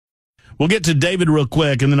We'll get to David real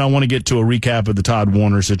quick, and then I want to get to a recap of the Todd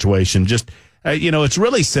Warner situation. Just, it's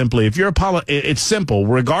really simply, if you're it's simple,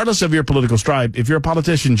 regardless of your political stripe. If you're a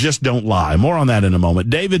politician, just don't lie. More on that in a moment.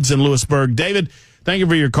 David's in Lewisburg. David, thank you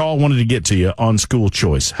for your call. Wanted to get to you on school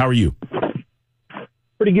choice. How are you?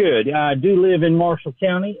 Pretty good. I do live in Marshall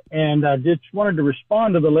County, and I just wanted to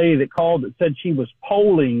respond to the lady that called that said she was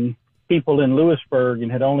polling people in Lewisburg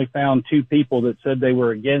and had only found 2 people that said they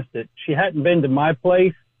were against it. She hadn't been to my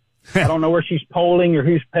place. I don't know where she's polling or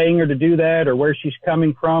who's paying her to do that or where she's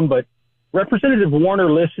coming from, but Representative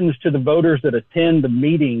Warner listens to the voters that attend the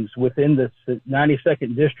meetings within the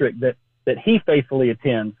 92nd district that he faithfully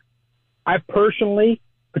attends. I personally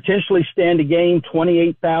potentially stand to gain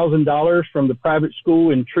 $28,000 from the private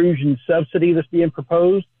school intrusion subsidy that's being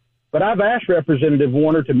proposed. But I've asked Representative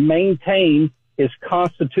Warner to maintain his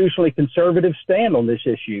constitutionally conservative stand on this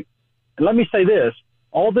issue. And let me say this,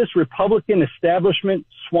 all this Republican establishment,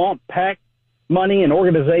 swamp pack money and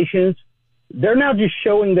organizations, they're now just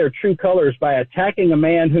showing their true colors by attacking a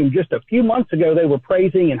man whom just a few months ago they were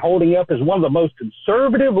praising and holding up as one of the most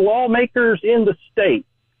conservative lawmakers in the state.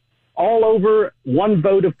 All over one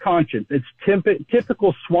vote of conscience. It's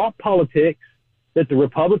typical swamp politics that the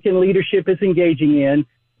Republican leadership is engaging in.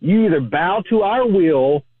 You either bow to our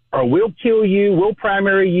will or we'll kill you, we'll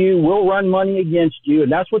primary you, we'll run money against you.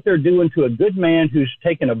 And that's what they're doing to a good man who's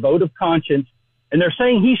taken a vote of conscience. And they're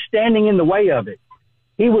saying he's standing in the way of it.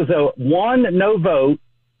 He was a 1 no vote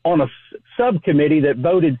on a subcommittee that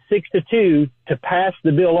voted 6-2 to pass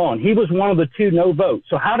the bill on. He was one of the 2 no votes.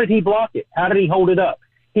 So how did he block it? How did he hold it up?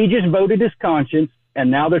 He just voted his conscience, and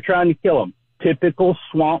now they're trying to kill him. Typical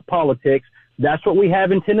swamp politics. That's what we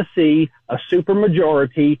have in Tennessee, a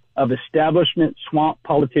supermajority of establishment swamp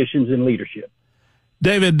politicians in leadership.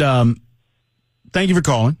 David, thank you for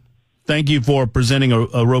calling. Thank you for presenting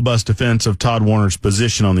a robust defense of Todd Warner's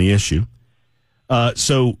position on the issue.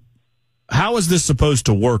 So how is this supposed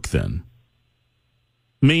to work then?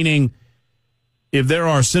 Meaning, if there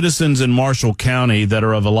are citizens in Marshall County that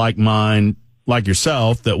are of a like mind, like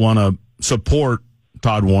yourself, that want to support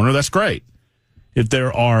Todd Warner, that's great. If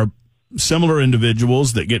there are similar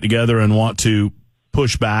individuals that get together and want to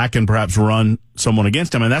push back and perhaps run someone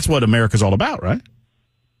against him, and that's what America's all about, right?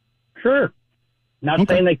 Sure. Not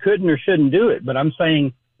saying they couldn't or shouldn't do it, but I'm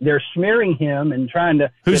saying they're smearing him and trying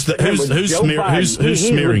to. Who's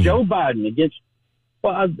smearing Joe him? Biden against.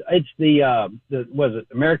 Well, it's the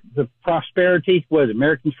Prosperity? Was it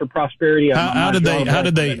Americans for Prosperity? How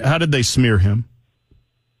did they smear him?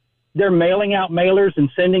 They're mailing out mailers and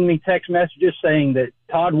sending me text messages saying that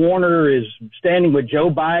Todd Warner is standing with Joe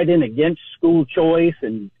Biden against school choice,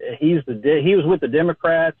 and he was with the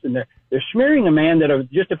Democrats, and they're smearing a man that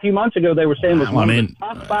just a few months ago they were saying was one of the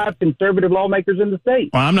top 5 conservative lawmakers in the state.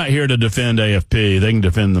 Well, I'm not here to defend AFP. They can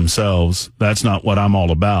defend themselves. That's not what I'm all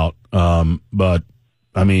about. But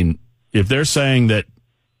I mean, if they're saying that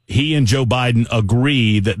he and Joe Biden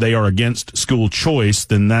agree that they are against school choice,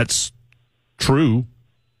 then that's true.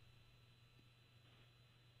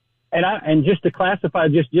 And just to classify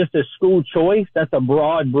just as school choice, that's a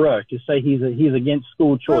broad brush to say he's against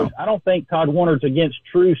school choice. I don't think Todd Warner's against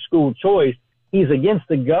true school choice. He's against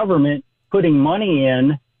the government putting money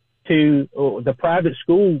in to the private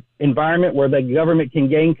school environment where the government can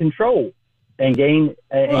gain control and gain.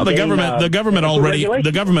 Well, the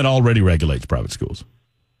government already regulates private schools.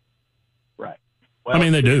 Right. Well, I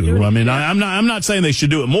mean, they do. I mean, I'm not saying they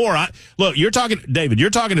should do it more. Look, David,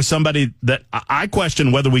 you're talking to somebody that I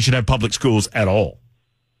question whether we should have public schools at all.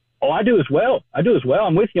 Oh, I do as well.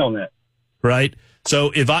 I'm with you on that. Right.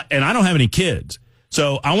 So I don't have any kids,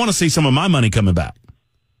 so I want to see some of my money coming back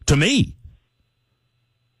to me,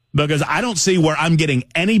 because I don't see where I'm getting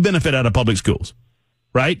any benefit out of public schools.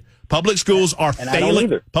 Right. Public schools are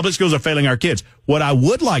failing. Public schools are failing our kids. What I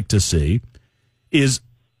would like to see is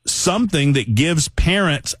something that gives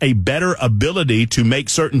parents a better ability to make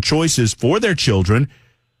certain choices for their children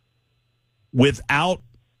without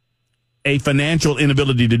a financial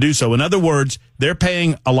inability to do so. In other words, they're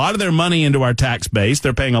paying a lot of their money into our tax base.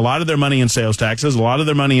 They're paying a lot of their money in sales taxes, a lot of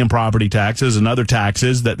their money in property taxes and other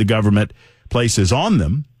taxes that the government places on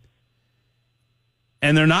them.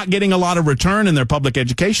 And they're not getting a lot of return in their public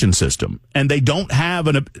education system. And they don't have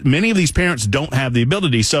many of these parents don't have the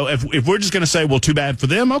ability. So if we're just going to say, well, too bad for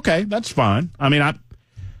them, okay, that's fine. I mean,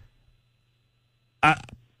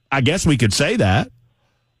 I guess we could say that.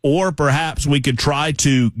 Or perhaps we could try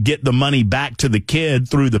to get the money back to the kid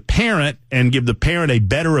through the parent and give the parent a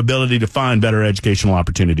better ability to find better educational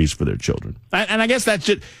opportunities for their children. And I guess that's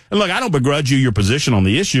it. And look, I don't begrudge you your position on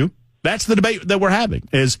the issue. That's the debate that we're having,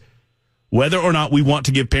 is whether or not we want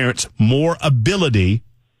to give parents more ability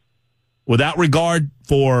without regard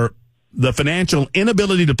for the financial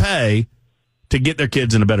inability to pay to get their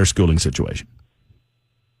kids in a better schooling situation?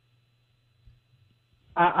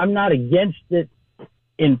 I'm not against it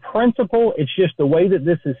in principle. It's just the way that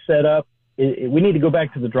this is set up. We need to go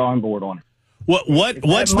back to the drawing board on it.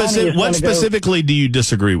 What specifically do you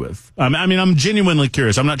disagree with? I mean, I'm genuinely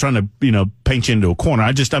curious. I'm not trying to, paint you into a corner.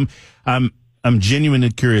 I'm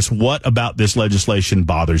genuinely curious. What about this legislation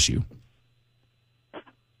bothers you?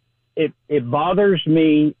 It bothers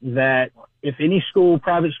me that if any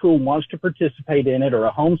private school wants to participate in it, or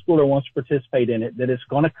a homeschooler wants to participate in it, that it's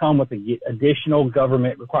going to come with additional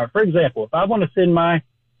government requirement. For example, if I want to send my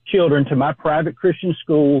children to my private Christian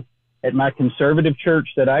school at my conservative church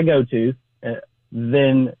that I go to,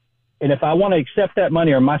 and if I want to accept that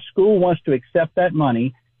money, or my school wants to accept that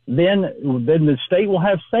money, then the state will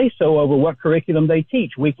have say-so over what curriculum they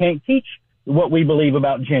teach. We can't teach what we believe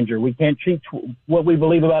about gender. We can't teach what we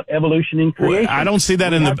believe about evolution and creation. I don't see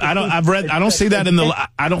that I don't see that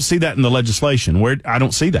in the legislation. I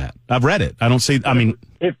don't see that. I've read it. I don't see. I mean,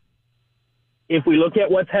 if we look at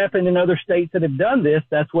what's happened in other states that have done this,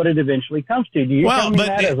 that's what it eventually comes to. Do you tell me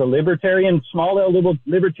that as a libertarian, small L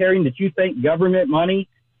libertarian, that you think government money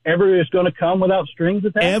ever is going to come without strings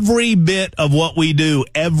attached? Every bit of what we do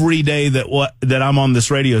every day that I'm on this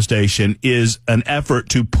radio station is an effort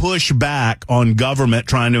to push back on government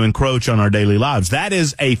trying to encroach on our daily lives. That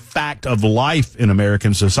is a fact of life in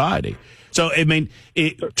American society. So, I mean,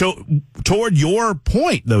 toward your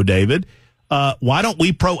point, though, David, why don't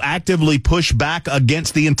we proactively push back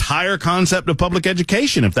against the entire concept of public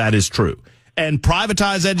education, if that is true, and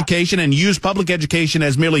privatize education and use public education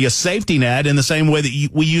as merely a safety net in the same way that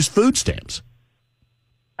we use food stamps?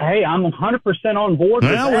 Hey, I'm 100% on board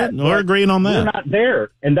with that. We're agreeing on that. We're not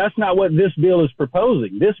there, and that's not what this bill is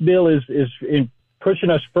proposing. This bill is pushing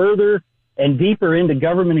us further and deeper into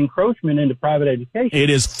government encroachment into private education. It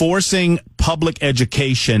is forcing public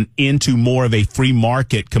education into more of a free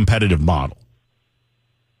market competitive model.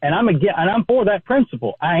 And I'm for that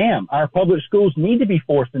principle. I am. Our public schools need to be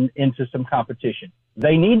forced into some competition.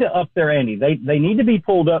 They need to up their ante. They need to be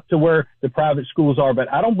pulled up to where the private schools are.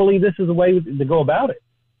 But I don't believe this is the way to go about it.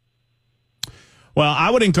 Well, I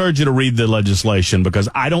would encourage you to read the legislation, because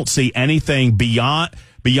I don't see anything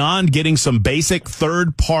beyond getting some basic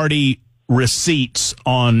third-party receipts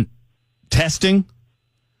on testing,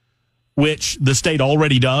 which the state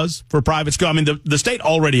already does for private school. I mean, the state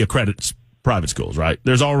already accredits private schools, right?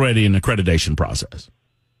 There's already an accreditation process.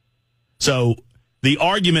 So the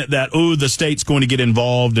argument that, the state's going to get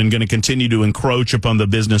involved and going to continue to encroach upon the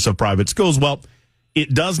business of private schools, well,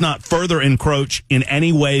 it does not further encroach in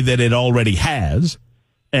any way that it already has.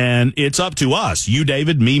 And it's up to us, you,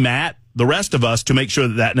 David, me, Matt, the rest of us, to make sure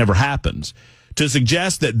that never happens. To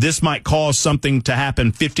suggest that this might cause something to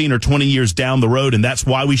happen 15 or 20 years down the road, and that's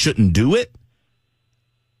why we shouldn't do it,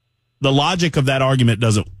 the logic of that argument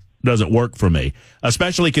doesn't work for me,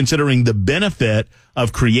 especially considering the benefit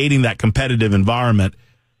of creating that competitive environment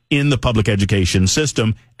in the public education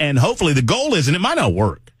system. And hopefully the goal is, and it might not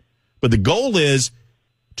work, but the goal is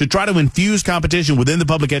to try to infuse competition within the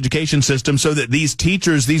public education system so that these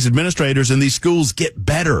teachers, these administrators, and these schools get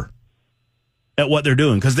better at what they're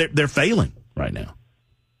doing, because they're failing right now.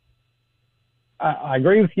 I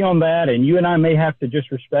agree with you on that, and you and I may have to just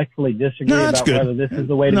respectfully disagree about whether this is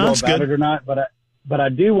the way to go about it or not, but I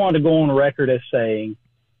do want to go on record as saying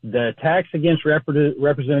the attacks against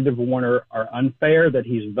Representative Warner are unfair, that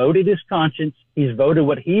he's voted his conscience. He's voted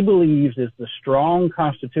what he believes is the strong,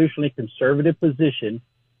 constitutionally conservative position.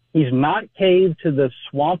 He's not caved to the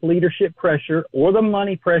swamp leadership pressure or the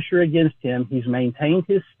money pressure against him. He's maintained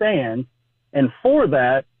his stand. And for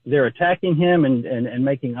that, they're attacking him and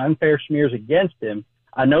making unfair smears against him.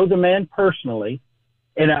 I know the man personally.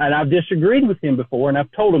 And I've disagreed with him before, and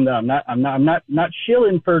I've told him that I'm not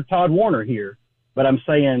shilling for Todd Warner here, but I'm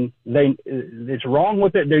saying it's wrong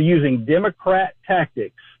with it. They're using Democrat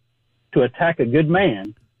tactics to attack a good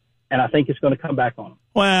man, and I think it's going to come back on them.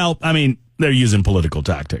 Well, I mean, they're using political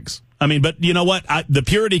tactics. I mean, but you know what? The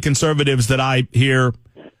purity conservatives that I hear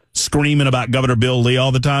screaming about Governor Bill Lee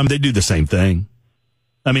all the time, they do the same thing.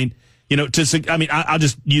 I mean, I'll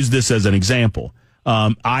just use this as an example.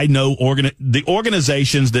 I know the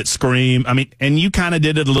organizations that scream, I mean, and you kind of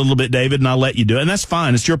did it a little bit, David, and I'll let you do it. And that's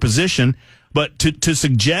fine. It's your position. But to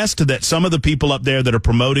suggest that some of the people up there that are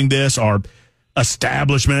promoting this are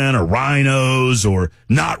establishment or rhinos or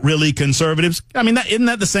not really conservatives, I mean, isn't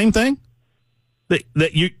that the same thing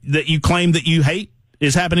that you claim that you hate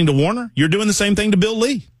is happening to Warner? You're doing the same thing to Bill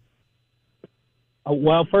Lee.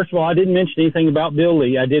 Well, first of all, I didn't mention anything about Bill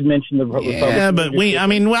Lee. I did mention the Republican. Yeah, but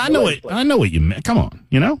I know what you meant. Come on,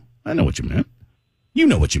 I know what you meant. You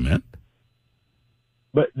know what you meant.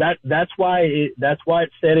 But that's why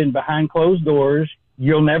it's said in behind closed doors.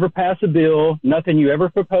 You'll never pass a bill. Nothing you ever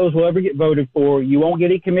propose will ever get voted for. You won't get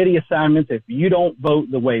any committee assignments if you don't vote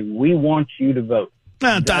the way we want you to vote.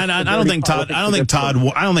 I don't think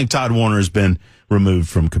Todd Warner has been removed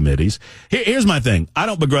from committees. Here's my thing. I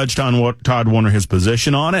don't begrudge Todd Warner his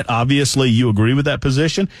position on it. Obviously, you agree with that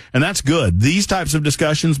position, and that's good. These types of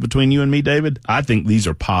discussions between you and me, David, I think these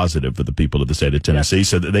are positive for the people of the state of Tennessee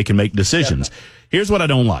so that they can make decisions. Definitely. Here's what I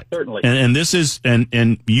don't like. Certainly. And this is,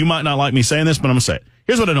 and you might not like me saying this, but I'm going to say it.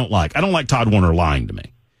 Here's what I don't like. I don't like Todd Warner lying to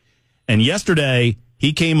me. And yesterday,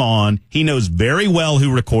 he came on. He knows very well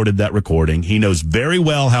who recorded that recording. He knows very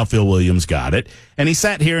well how Phil Williams got it. And he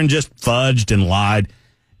sat here and just fudged and lied.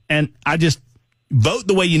 And I just vote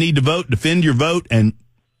the way you need to vote, defend your vote, and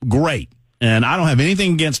great. And I don't have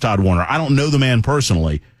anything against Todd Warner. I don't know the man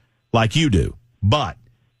personally like you do. But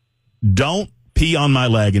don't pee on my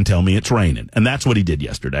leg and tell me it's raining. And that's what he did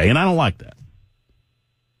yesterday. And I don't like that.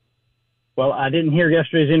 Well, I didn't hear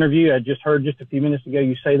yesterday's interview. I just heard just a few minutes ago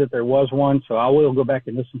you say that there was one, so I will go back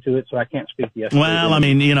and listen to it, so I can't speak to yesterday. Well, I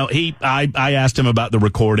mean, you know, I asked him about the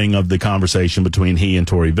recording of the conversation between he and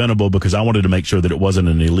Tori Venable because I wanted to make sure that it wasn't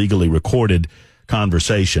an illegally recorded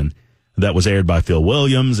conversation that was aired by Phil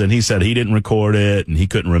Williams, and he said he didn't record it, and he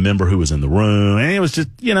couldn't remember who was in the room, and it was just,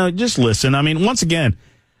 you know, just listen. I mean, once again,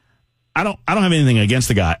 I don't have anything against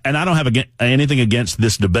the guy, and I don't have anything against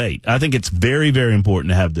this debate. I think it's very, very important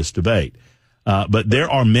to have this debate. But there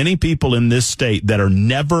are many people in this state that are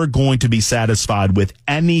never going to be satisfied with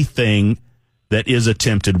anything that is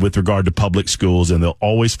attempted with regard to public schools, and they'll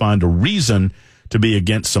always find a reason to be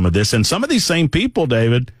against some of this. And some of these same people,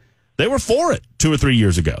 David, they were for it 2 or 3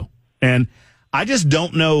 years ago. And I just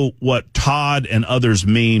don't know what Todd and others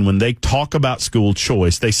mean when they talk about school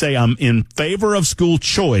choice. They say, I'm in favor of school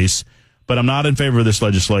choice, but I'm not in favor of this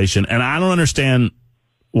legislation, and I don't understand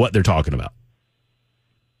what they're talking about.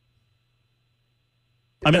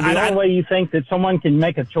 I mean, the only way you think that someone can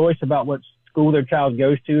make a choice about what school their child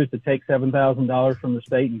goes to is to take $7,000 from the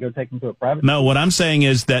state and go take them to a private school? No, what I'm saying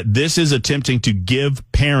is that this is attempting to give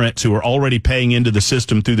parents who are already paying into the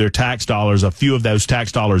system through their tax dollars a few of those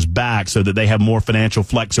tax dollars back so that they have more financial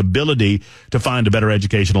flexibility to find a better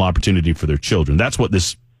educational opportunity for their children. That's what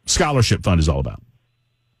this scholarship fund is all about.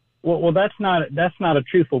 Well, that's not a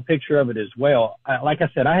truthful picture of it as well. Like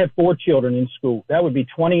I said, I have 4 children in school. That would be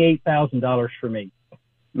 $28,000 for me.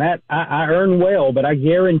 Matt, I earn well, but I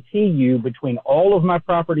guarantee you between all of my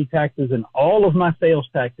property taxes and all of my sales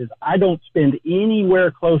taxes, I don't spend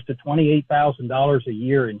anywhere close to $28,000 a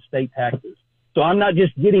year in state taxes. So I'm not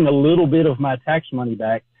just getting a little bit of my tax money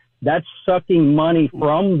back. That's sucking money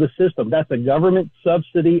from the system. That's a government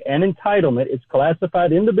subsidy and entitlement. It's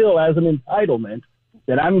classified in the bill as an entitlement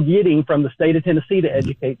that I'm getting from the state of Tennessee to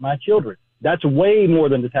educate my children. That's way more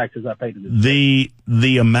than the taxes I paid to the state.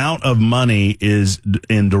 The amount of money is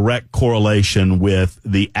in direct correlation with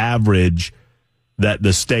the average that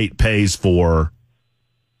the state pays for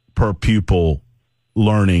per pupil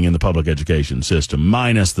learning in the public education system,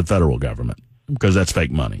 minus the federal government, because that's fake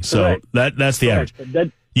money. So that's the average.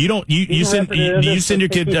 You send your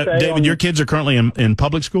kid, David, your kids are currently in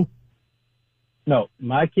public school? No,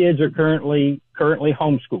 my kids are currently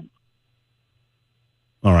homeschooled.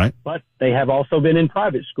 All right. But they have also been in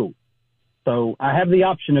private school. So I have the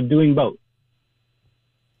option of doing both.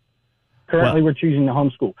 Currently, we're choosing the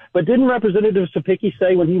homeschool. But didn't Representative Sapicki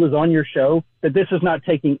say when he was on your show that this is not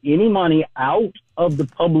taking any money out of the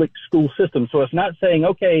public school system? So it's not saying,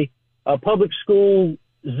 okay, public school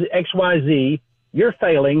XYZ, you're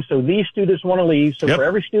failing, so these students want to leave. So for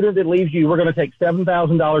every student that leaves you, we're going to take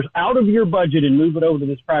 $7,000 out of your budget and move it over to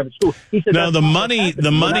this private school. He said, no, the money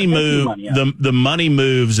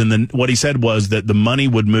moves, and then what he said was that the money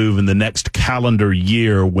would move in the next calendar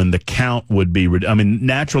year when the count would be. I mean,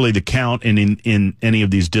 naturally, the count in any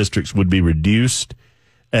of these districts would be reduced,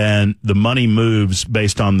 and the money moves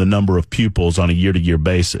based on the number of pupils on a year-to-year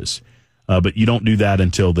basis. But you don't do that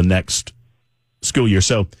until the next school year.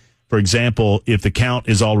 So, for example, if the count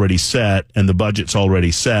is already set and the budget's already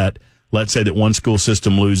set, let's say that one school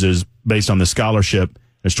system loses, based on the scholarship,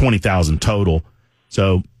 there's 20,000 total.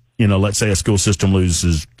 So, let's say a school system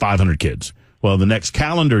loses 500 kids. Well, the next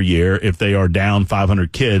calendar year, if they are down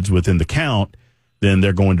 500 kids within the count, then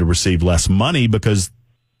they're going to receive less money because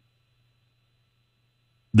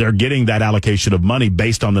they're getting that allocation of money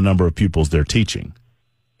based on the number of pupils they're teaching,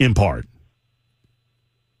 in part.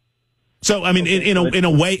 So, I mean, in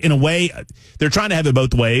a way, they're trying to have it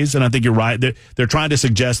both ways, and I think you're right. They're trying to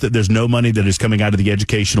suggest that there's no money that is coming out of the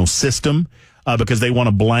educational system because they want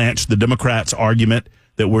to blanch the Democrats' argument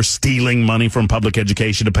that we're stealing money from public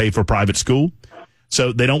education to pay for private school.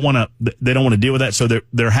 So they don't want to deal with that. So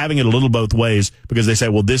they're having it a little both ways, because they say,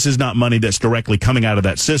 well, this is not money that's directly coming out of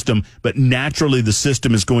that system, but naturally the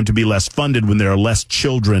system is going to be less funded when there are less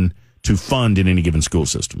children to fund in any given school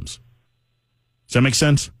systems. Does that make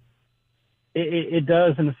sense? It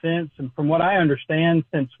does, in a sense. And from what I understand,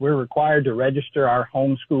 since we're required to register our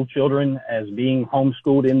homeschool children as being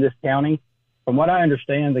homeschooled in this county, from what I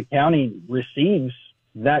understand, the county receives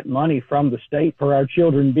that money from the state for our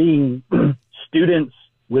children being students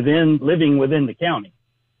living within the county.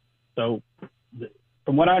 So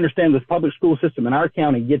from what I understand, the public school system in our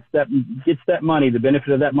county gets that money, the benefit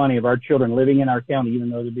of that money of our children living in our county, even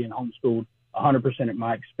though they're being homeschooled 100% at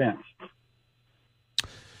my expense.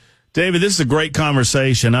 David, this is a great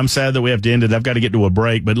conversation. I'm sad that we have to end it. I've got to get to a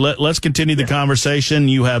break, but let's continue the conversation.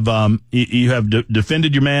 You have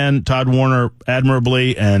defended your man, Todd Warner,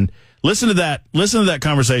 admirably, and listen to that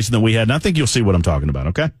conversation that we had, and I think you'll see what I'm talking about,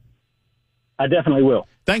 okay? I definitely will.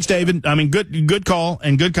 Thanks, David. I mean, good call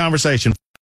and good conversation.